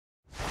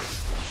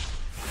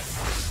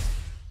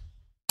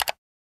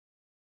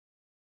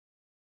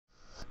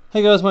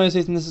Hey guys, my name is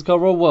Ethan, this is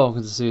Carberra.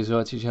 Welcome to the series where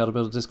I teach you how to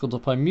build a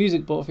Discord.py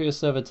music bot for your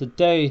server.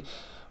 Today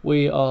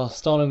we are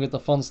starting with the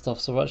fun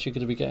stuff, so we're actually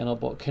going to be getting our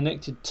bot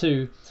connected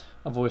to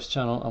a voice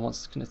channel, and once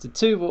it's connected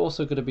to, we're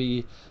also going to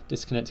be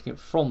disconnecting it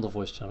from the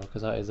voice channel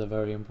because that is a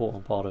very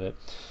important part of it.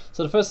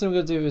 So the first thing we're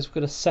going to do is we're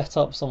going to set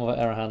up some of our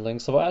error handling.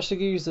 So we're actually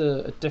going to use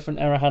a different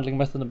error handling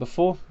method than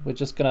before. We're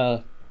just going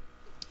to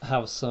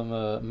have some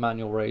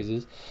manual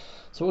raises.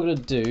 So what we're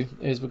going to do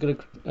is we're going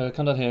to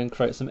come down here and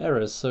create some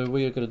errors. So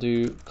we are going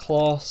to do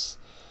class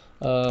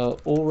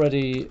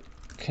already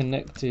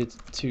connected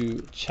to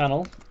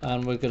channel,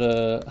 and we're going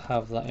to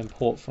have that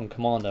import from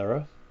command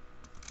error.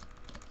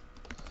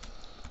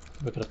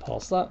 We're going to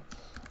pass that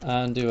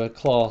and do a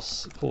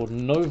class called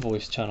no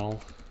voice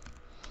channel,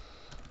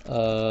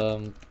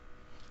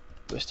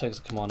 which takes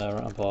a command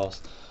error and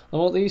pass. And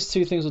what these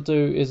two things will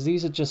do is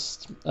these are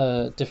just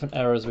different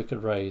errors we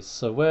could raise.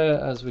 So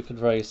whereas we could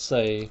raise,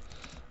 say,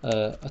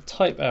 a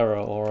type error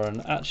or an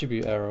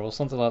attribute error or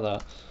something like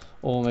that,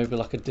 or maybe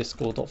like a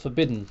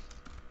discord.forbidden,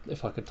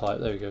 if I could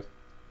type, there we go.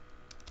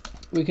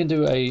 We can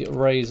do a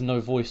raise no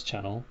voice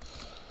channel,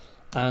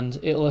 and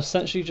it'll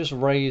essentially just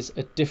raise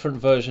a different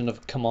version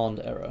of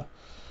command error.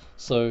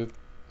 So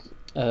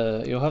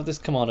you'll have this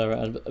command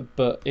error,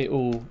 but it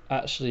will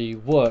actually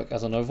work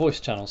as a no voice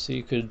channel. So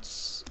you could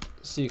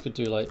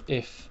do like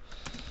if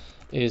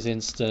is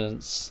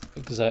instance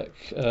exec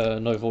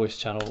no voice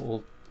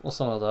channel or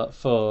something like that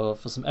for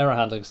some error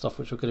handling stuff,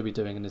 which we're going to be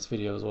doing in this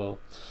video as well.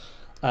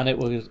 And it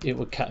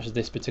would catch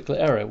this particular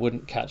error. It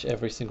wouldn't catch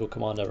every single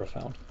command error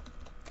found.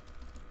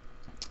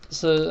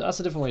 So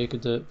that's a different way you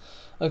could do it.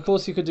 Of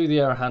course, you could do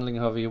the error handling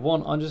however you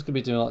want. I'm just going to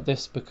be doing it like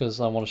this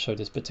because I want to show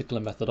this particular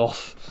method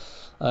off.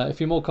 If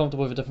you're more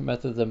comfortable with a different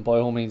method, then by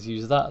all means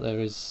use that. There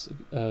is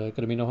going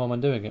to be no harm in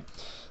doing it.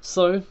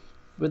 So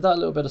with that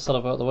little bit of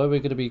setup out of the way, we're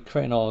going to be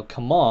creating our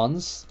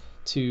commands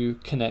to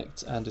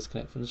connect and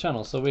disconnect from the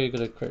channel. So we're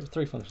going to create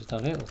 3 functions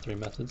down here, or 3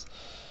 methods.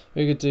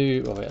 We could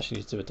do, well, we actually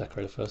need to do a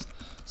decorator first.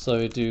 So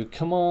we do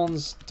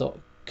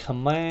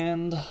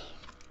commands.command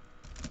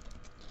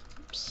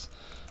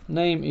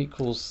name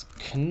equals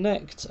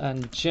connect,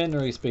 and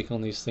generally speaking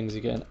on these things you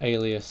get an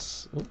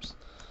alias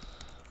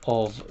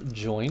of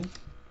join.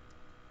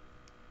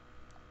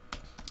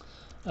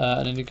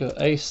 And then you go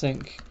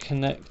async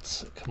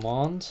connect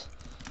command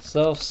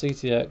self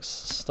ctx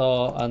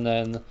star, and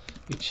then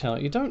you channel.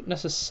 You don't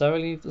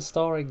necessarily need the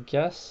star, I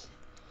guess,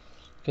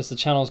 because the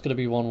channel is going to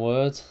be one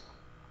word.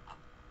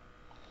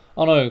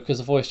 Oh no, because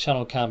the voice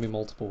channel can be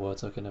multiple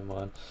words. Okay, never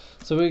mind.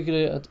 So we're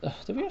gonna.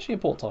 Did we actually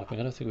import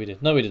typing? I don't think we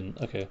did. No, we didn't.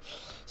 Okay,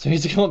 so we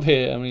need to come up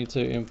here and we need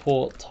to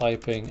import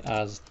typing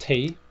as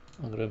T.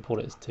 I'm going to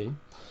import it as T.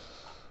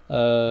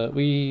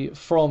 We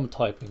from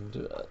typing.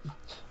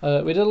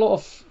 We did a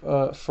lot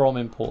of from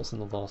imports in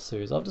the last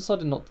series. I've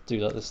decided not to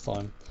do that this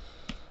time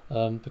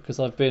because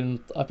I've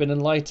been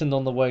enlightened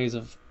on the ways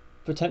of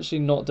potentially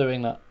not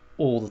doing that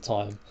all the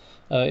time.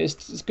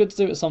 It's good to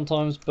do it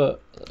sometimes,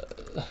 but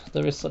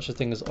there is such a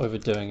thing as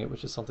overdoing it,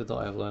 which is something that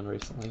I have learned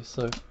recently.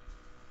 So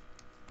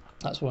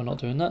that's why we're not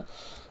doing that.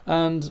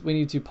 And we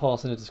need to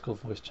pass in a Discord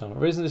voice channel.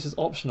 The reason this is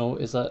optional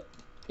is that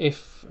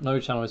if no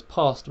channel is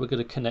passed, we're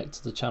going to connect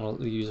to the channel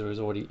that the user is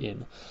already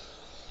in.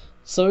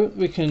 So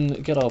we can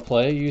get our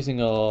player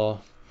using our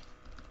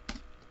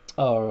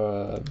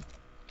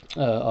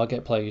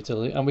get player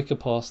utility, and we can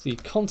pass the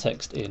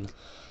context in.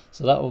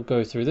 So that will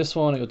go through this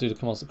one, it will do the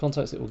commands to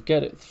context, it will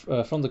get it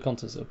from the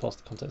context, it will pass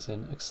the context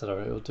in,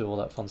 etc. It will do all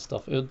that fun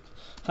stuff. It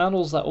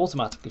handles that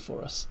automatically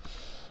for us.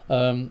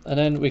 And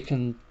then we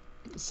can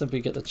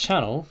simply get the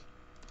channel,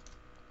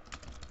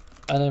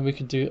 and then we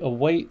can do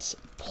await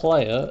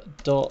player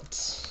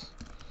dot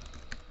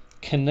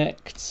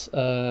connect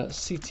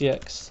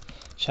ctx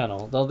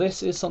channel. Now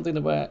this is something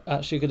that we're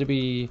actually going to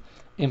be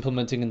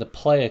implementing in the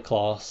player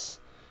class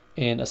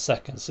in a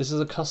second. So this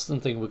is a custom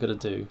thing we're going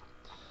to do.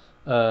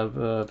 But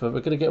we're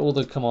going to get all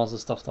the commands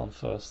and stuff done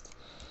first,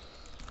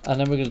 and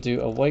then we're going to do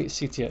await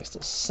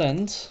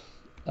ctx.send,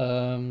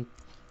 and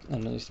it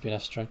needs to be an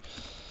f string,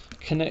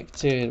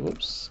 connected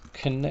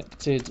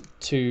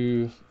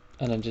to,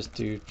 and then just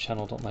do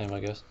channel.name, I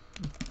guess,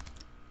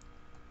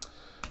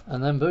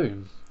 and then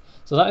boom.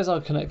 So that is our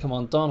connect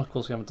command done. Of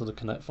course we haven't done the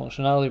connect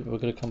functionality, but we're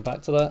going to come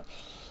back to that.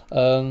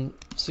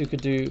 So you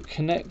could do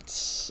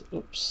connect,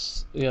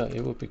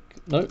 it would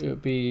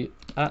be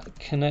at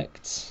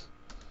connect.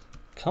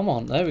 Come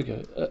on, there we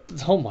go.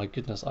 Oh my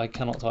goodness, I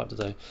cannot type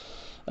today.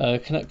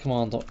 Connect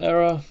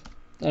command.error.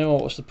 Anyone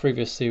watch the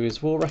previous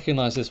series will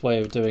recognize this way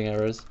of doing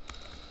errors,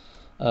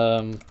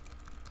 because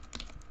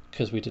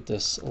we did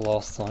this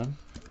last time.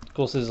 Of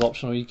course, this is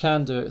optional. You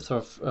can do it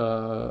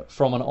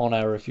from an on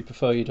error if you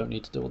prefer. You don't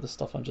need to do all this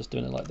stuff. I'm just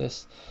doing it like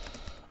this,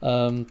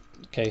 in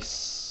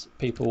case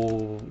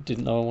people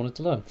didn't know I wanted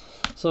to learn.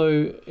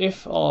 So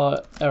if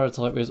our error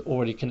type is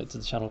already connected to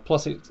the channel,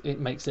 plus it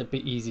makes it a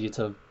bit easier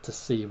to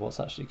see what's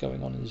actually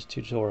going on in this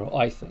tutorial,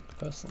 I think,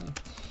 personally.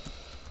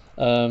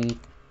 So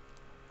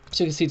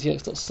you can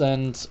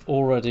ctx.send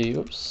already,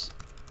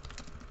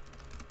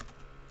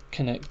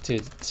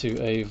 connected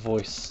to a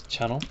voice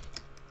channel.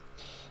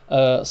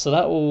 So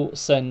that will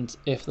send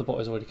if the bot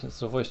is already connected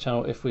to a voice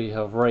channel, if we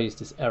have raised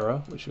this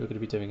error, which we're going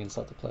to be doing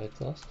inside the player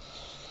class.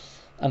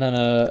 And then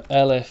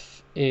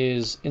elif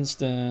is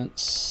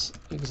instance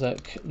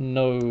exec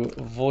no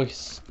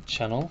voice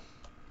channel.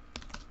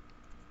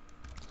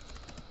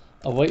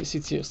 Await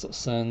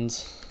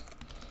ctx.send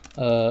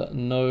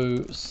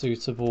no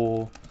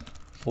suitable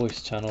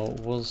voice channel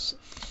was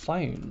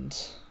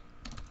found.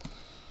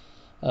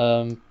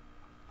 Or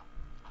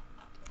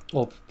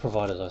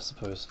provided, I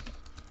suppose,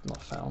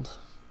 not found.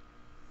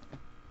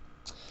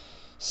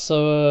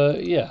 So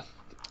yeah,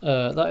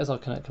 that is our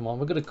connect command.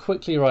 We're going to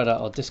quickly write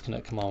out our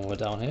disconnect command when we're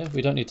down here.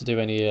 We don't need to do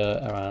any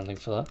error handling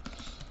for that.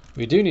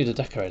 We do need a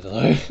decorator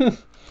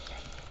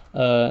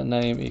though.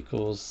 Name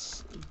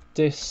equals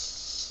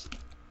disconnect,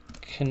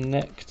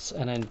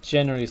 and then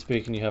generally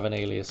speaking you have an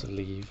alias of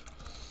leave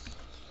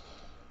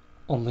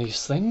on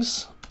these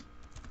things.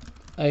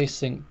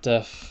 Async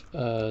def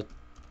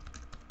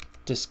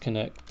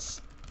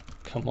disconnect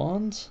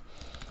command,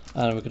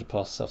 and we're going to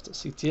pass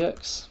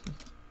self.ctx.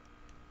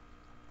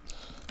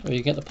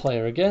 We get the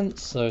player again,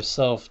 so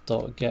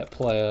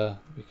self.getPlayer,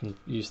 we can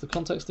use the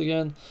context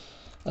again.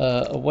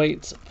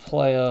 Await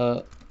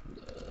player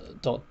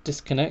dot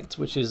disconnect,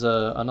 which is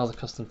another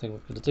custom thing we're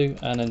going to do,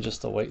 and then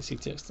just await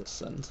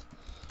ctx.send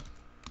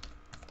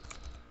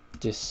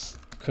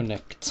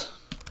disconnect.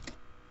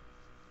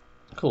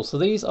 Cool. So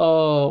these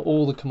are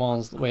all the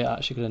commands that we're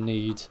actually going to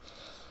need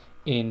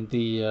in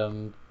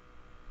the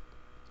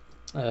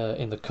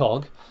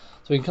cog.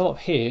 So we can come up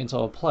here into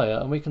our player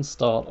and we can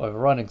start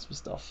overriding some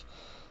stuff.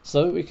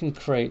 So we can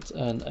create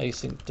an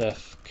async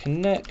def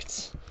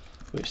connect,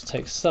 which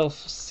takes self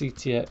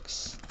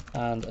ctx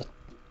and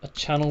a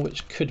channel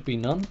which could be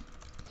none,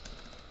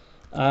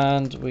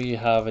 and we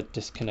have a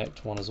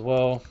disconnect one as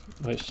well,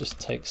 which just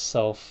takes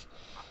self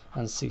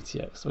and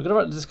ctx. So we're going to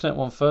write the disconnect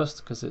one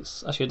first because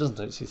it's actually, it doesn't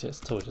take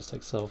ctx at all, it just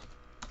takes self.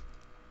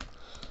 I'm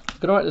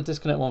going to write the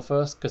disconnect one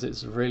first because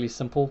it's really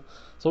simple.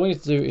 So all we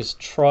need to do is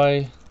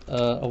try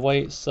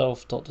await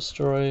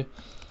self.destroy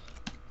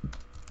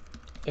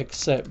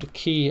except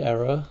key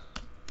error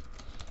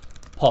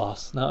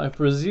pass. Now I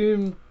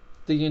presume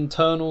the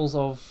internals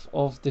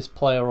of this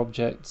player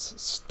object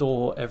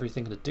store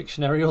everything in a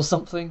dictionary or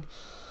something.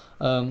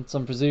 So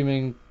I'm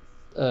presuming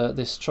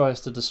this tries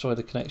to destroy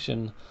the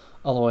connection.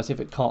 Otherwise, if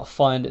it can't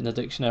find it in the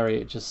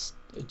dictionary, it just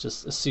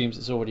assumes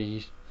it's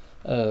already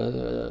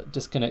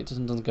disconnected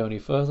and doesn't go any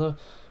further.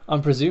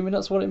 I'm presuming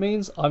that's what it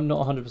means. I'm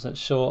not 100%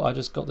 sure. I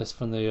just got this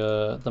from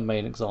the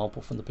main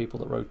example from the people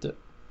that wrote it.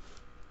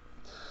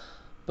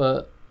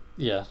 But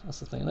yeah, that's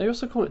the thing. They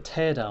also call it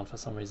teardown for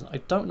some reason. I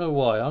don't know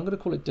why. I'm going to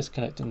call it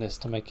disconnecting this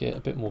to make it a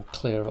bit more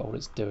clear about what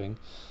it's doing.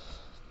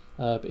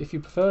 But if you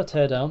prefer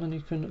teardown, then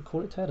you can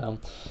call it teardown.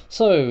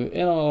 So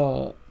in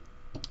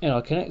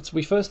our connect,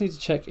 we first need to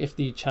check if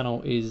the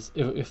channel is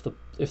if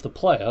the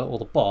player or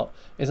the bot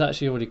is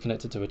actually already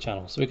connected to a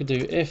channel. So we could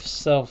do if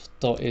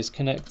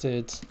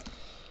self.isConnected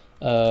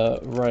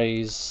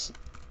raise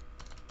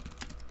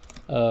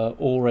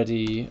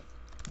already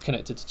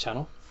connected to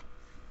channel.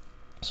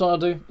 So what I'll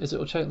do is it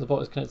will check the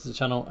bot is connected to the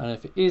channel, and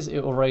if it is,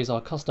 it will raise our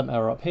custom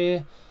error up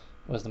here.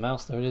 Where's the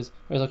mouse? There it is.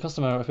 Raise our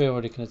custom error up here,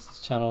 already connected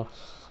to channel,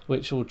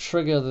 which will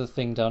trigger the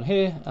thing down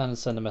here and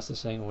send a message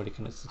saying already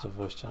connected to a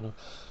voice channel.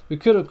 We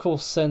could of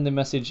course send the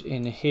message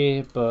in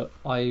here, but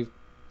I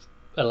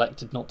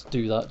elected not to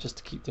do that just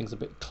to keep things a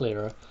bit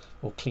clearer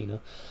or cleaner.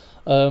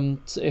 So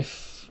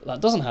if that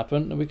doesn't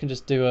happen, then we can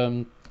just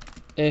do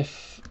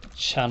if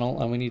channel,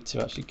 and we need to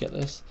actually get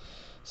this.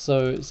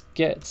 So it's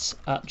get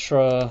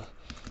atra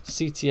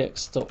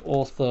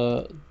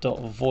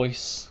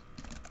ctx.author.voice,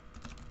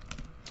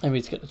 and we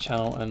need to get the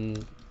channel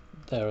and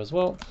there as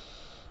well.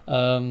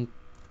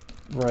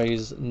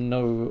 Raise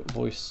no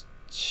voice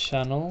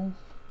channel.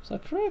 Is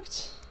that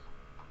correct?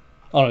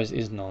 Oh no, it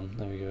is none.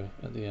 There we go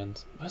at the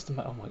end. Where's the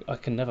mouse? Oh my! I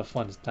can never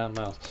find this damn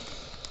mouse.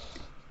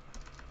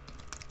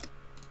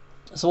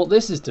 So what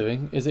this is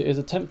doing is it is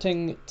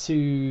attempting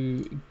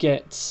to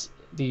get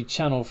the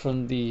channel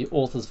from the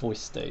author's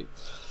voice state.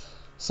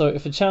 So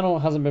if a channel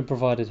hasn't been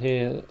provided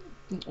here,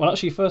 well,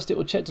 actually, first it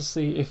will check to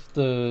see if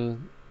the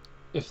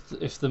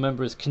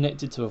member is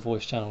connected to a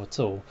voice channel at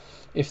all.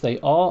 If they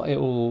are, it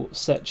will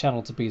set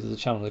channel to be the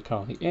channel they're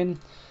currently in.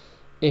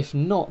 If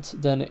not,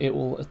 then it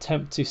will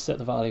attempt to set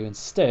the value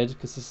instead,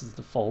 because this is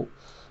the default,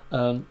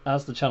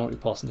 as the channel we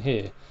pass in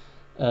here,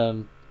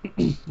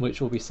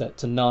 which will be set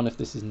to none if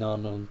this is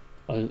none,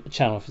 or a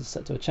channel if it's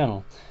set to a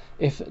channel.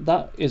 If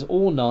that is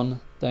all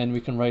none, then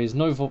we can raise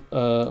no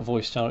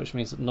voice channel, which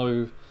means that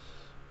no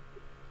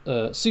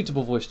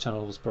suitable voice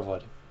channel was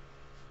provided.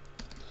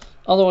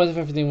 Otherwise, if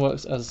everything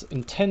works as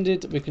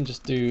intended, we can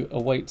just do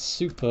await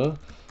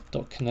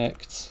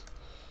super.connect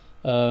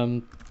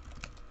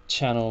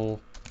channel.id,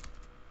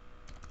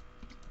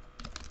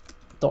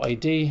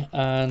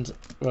 and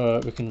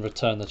we can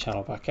return the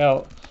channel back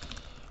out,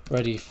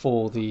 ready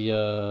for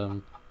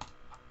the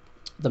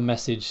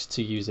message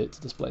to use it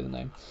to display the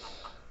name.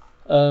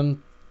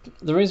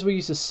 the reason we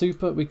use the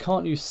super, we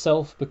can't use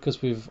self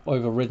because we've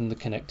overridden the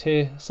connect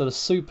here. So the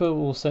super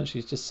will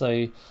essentially just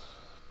say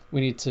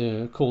we need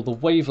to call the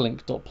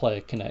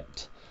wavelink.player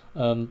connect.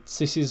 So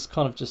this is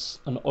kind of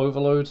just an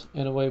overload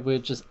in a way. We're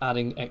just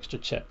adding extra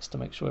checks to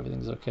make sure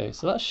everything's okay.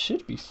 So that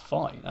should be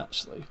fine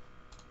actually.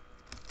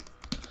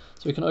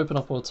 So we can open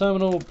up our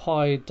terminal,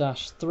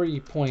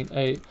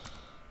 pi-3.8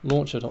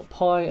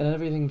 launcher.py, and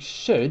everything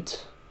should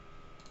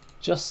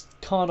just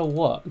kind of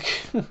work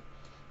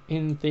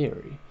in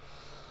theory.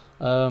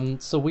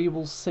 So we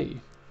will see.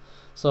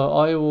 So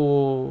I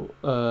will,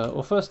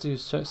 well, first do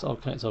checks. I'll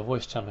connect to our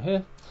voice channel here,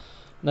 and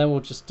then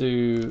we'll just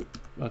do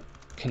a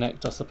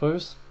connect, I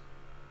suppose.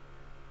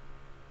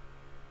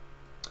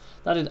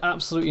 That did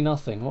absolutely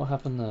nothing. What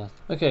happened there?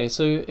 Okay,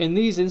 so in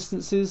these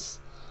instances,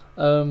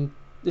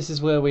 this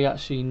is where we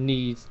actually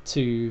need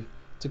to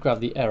grab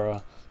the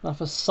error. Now,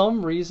 for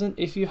some reason,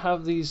 if you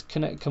have these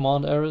connect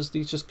command errors,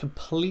 these just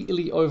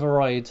completely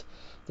override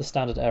the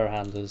standard error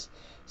handlers.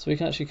 So we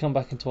can actually come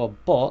back into our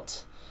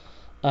bot,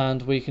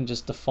 and we can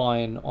just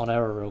define on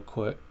error real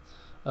quick.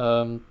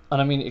 And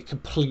I mean, it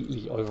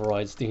completely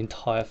overrides the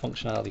entire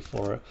functionality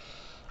for it.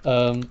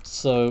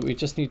 So we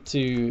just need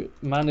to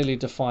manually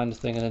define the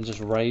thing and then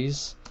just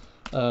raise.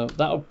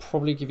 That'll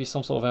probably give you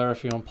some sort of error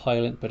if you're on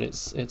Pilot, but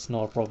it's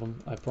not a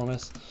problem, I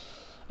promise.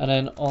 And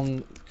then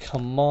on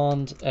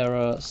command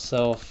error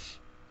self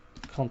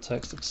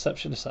context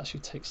exception, this actually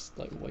takes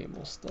like way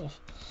more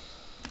stuff.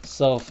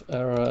 Self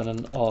error and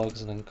then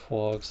args and then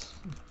quargs.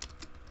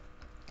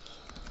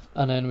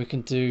 And then we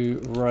can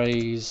do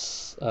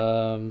raise,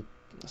 let's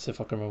see if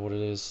I can remember what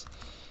it is.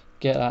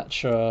 Get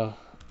attra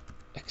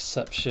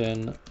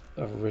exception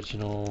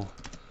original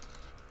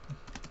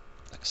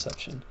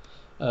exception.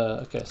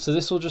 Okay, so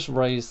this will just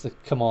raise the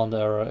command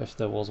error if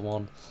there was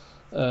one.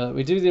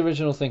 We do the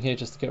original thing here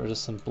just to get rid of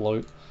some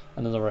bloat,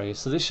 and then the raise.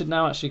 So this should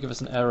now actually give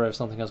us an error if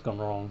something has gone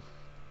wrong.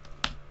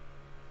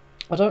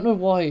 I don't know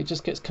why it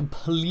just gets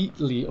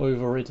completely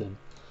overridden,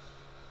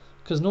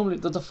 because normally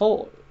the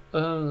default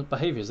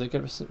behaviors, they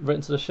get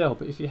written to the shell,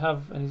 but if you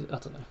have any, I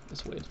don't know,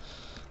 it's weird.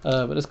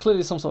 But there's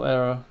clearly some sort of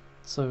error.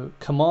 So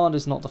command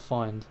is not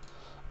defined.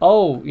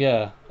 Oh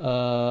yeah,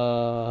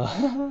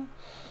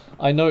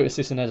 I noticed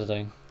this in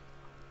editing.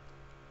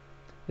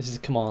 This is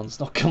commands,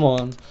 not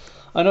command.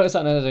 I noticed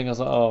that in editing. I was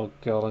like, oh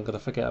god, I'm gonna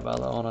forget about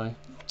that, aren't I?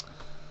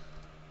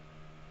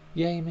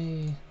 Yay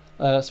me!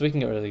 So we can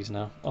get rid of these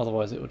now.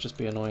 Otherwise, it would just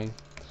be annoying.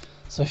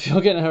 So if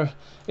you're getting error,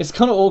 it's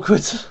kind of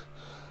awkward,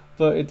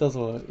 but it does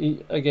work.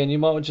 Again, you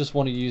might just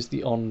want to use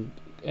the on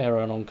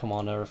error and on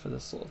command error for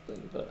this sort of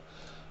thing, but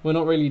we're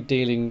not really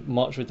dealing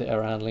much with the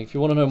error handling. If you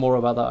want to know more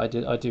about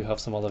that, I do have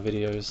some other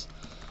videos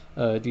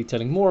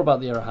detailing more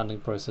about the error handling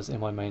process in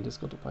my main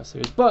Discord.py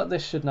series. But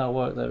this should now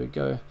work. There we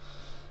go.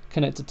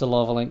 Connected to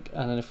lava link,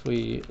 and then if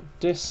we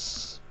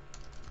disconnect,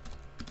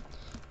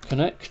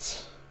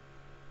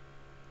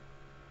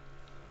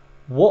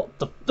 what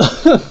the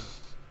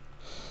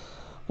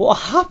what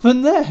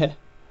happened there?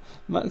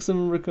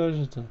 Maximum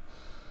recursion time.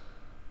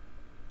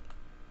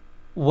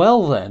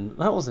 Well then,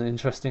 that was an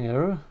interesting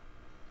error.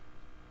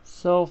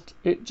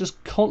 It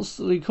just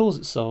constantly calls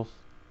itself.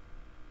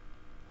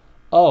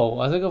 Oh,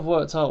 I think I've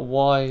worked out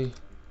why.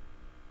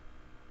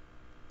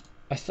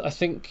 I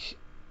think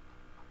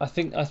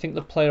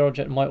the player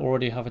object might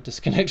already have a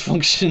disconnect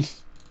function.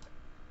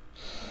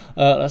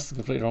 That's the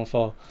completely wrong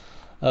file.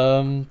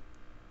 I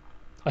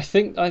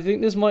think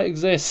this might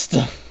exist.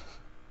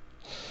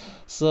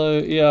 So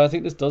yeah, I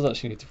think this does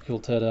actually need to be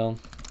called teardown.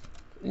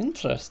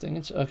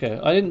 Interesting. Okay,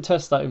 I didn't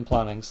test that in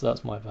planning, so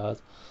that's my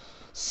bad.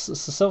 So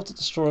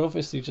self.destroy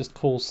obviously just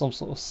calls some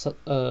sort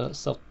of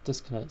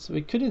self-disconnect. So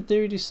we could in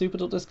theory do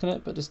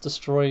super.disconnect, but this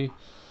destroy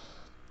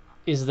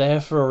is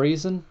there for a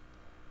reason.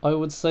 I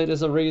would say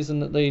there's a reason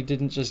that they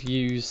didn't just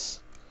use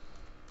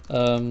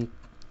the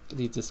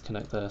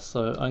disconnect there.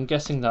 So I'm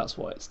guessing that's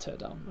why it's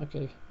teardown.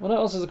 Okay, well that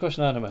answers the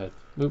question I had in my head.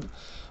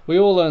 We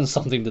all learned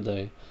something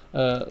today.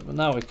 But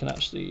now we can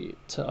actually,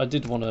 I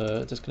did want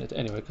to disconnect it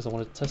anyway because I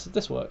wanted to test if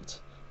this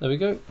worked. There we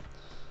go.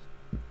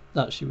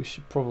 Actually, I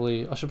should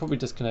probably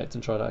disconnect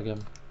and try that again.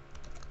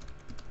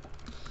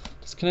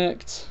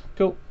 Disconnect,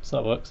 cool, so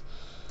that works.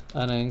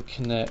 And then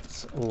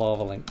connect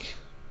lava link.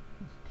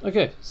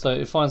 Okay, so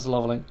it finds the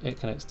lava link, it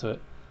connects to it.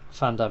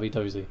 Fandabby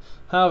dozy.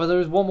 However, there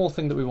is one more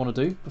thing that we want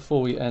to do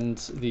before we end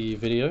the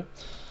video,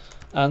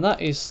 and that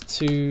is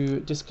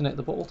to disconnect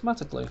the bot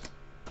automatically.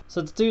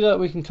 So to do that,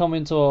 we can come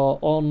into our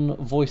on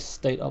voice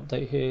state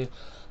update here,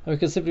 and we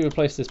can simply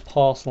replace this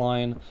pass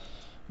line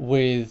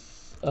with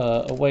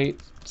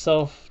await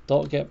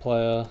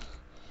self.getPlayer,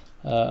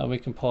 and we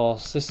can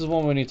pass. This is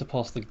one we need to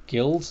pass the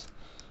guild.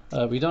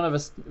 We don't have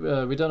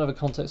a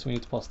context. We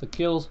need to pass the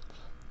guild,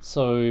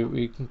 so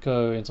we can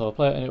go into our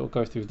player, and it will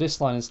go through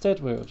this line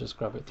instead. Where it'll just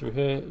grab it through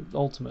here.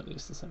 Ultimately,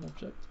 it's the same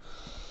object,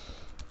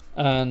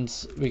 and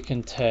we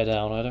can tear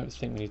down. I don't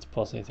think we need to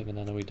pass anything, and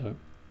then we don't.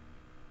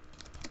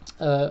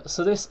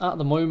 So this at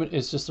the moment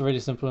is just a really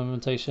simple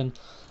implementation.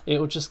 It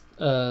will just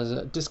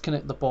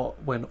disconnect the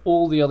bot when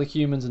all the other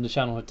humans in the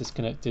channel have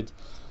disconnected,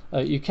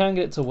 You can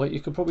get it to wait.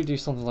 You could probably do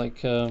something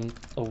like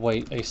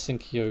await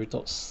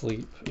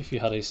asyncio.sleep if you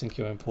had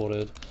asyncio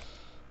imported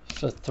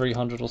for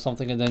 300 or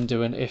something, and then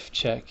do an if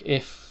check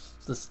if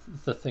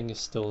the thing is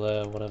still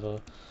there, whatever.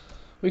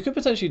 We could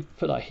potentially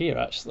put that here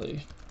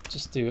actually.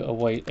 Just do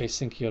await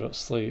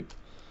asyncio.sleep.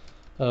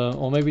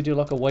 Or maybe do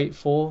like a wait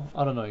for.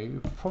 I don't know.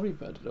 You probably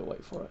better do a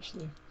wait for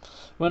actually.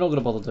 We're not going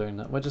to bother doing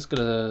that. We're just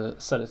going to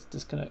set it to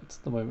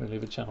disconnect the moment we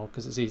leave a channel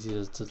because it's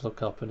easier to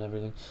look up and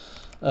everything.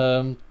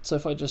 So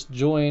if I just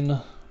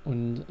join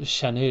un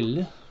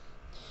channel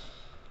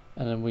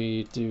and then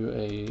we do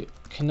a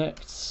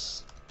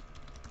connect,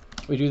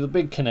 we do the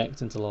big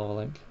connect into Lava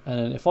Link, and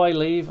then if I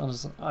leave,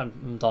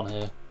 I'm done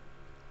here.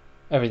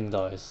 Everything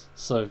dies.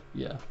 So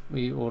yeah,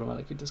 we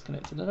automatically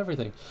disconnected and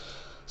everything.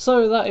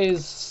 So that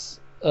is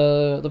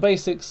the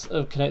basics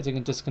of connecting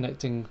and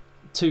disconnecting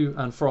to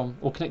and from,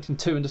 or connecting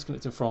to and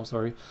disconnecting from,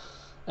 sorry,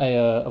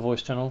 a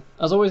voice channel.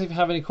 As always, if you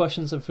have any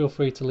questions, then feel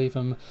free to leave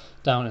them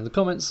down in the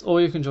comments,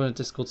 or you can join a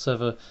Discord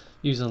server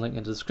using the link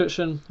in the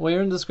description. While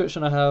you're in the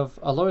description, I have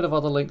a load of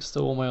other links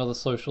to all my other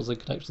socials and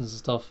connections and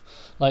stuff,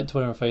 like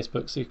Twitter and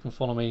Facebook, so you can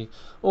follow me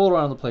all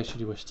around the place should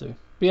you wish to.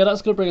 But yeah,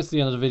 that's going to bring us to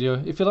the end of the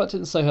video. If you liked it,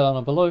 then say hello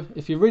down below.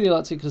 If you really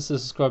liked it, consider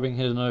subscribing,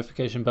 hit the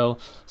notification bell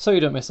so you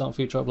don't miss out on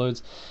future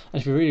uploads. And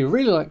if you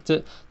really liked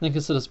it, then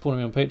consider supporting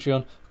me on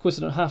Patreon. Of course,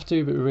 you don't have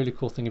to, but it would be a really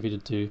cool thing if you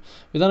did do.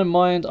 With that in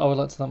mind, I would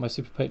like to thank my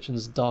super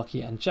patrons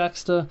Darky and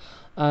Jackster,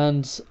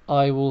 and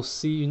I will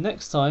see you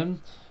next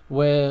time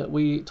where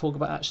we talk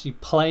about actually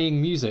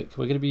playing music.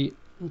 We're going to be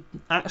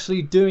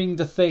actually doing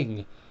the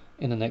thing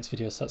in the next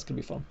video, so that's going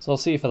to be fun. So I'll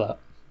see you for that.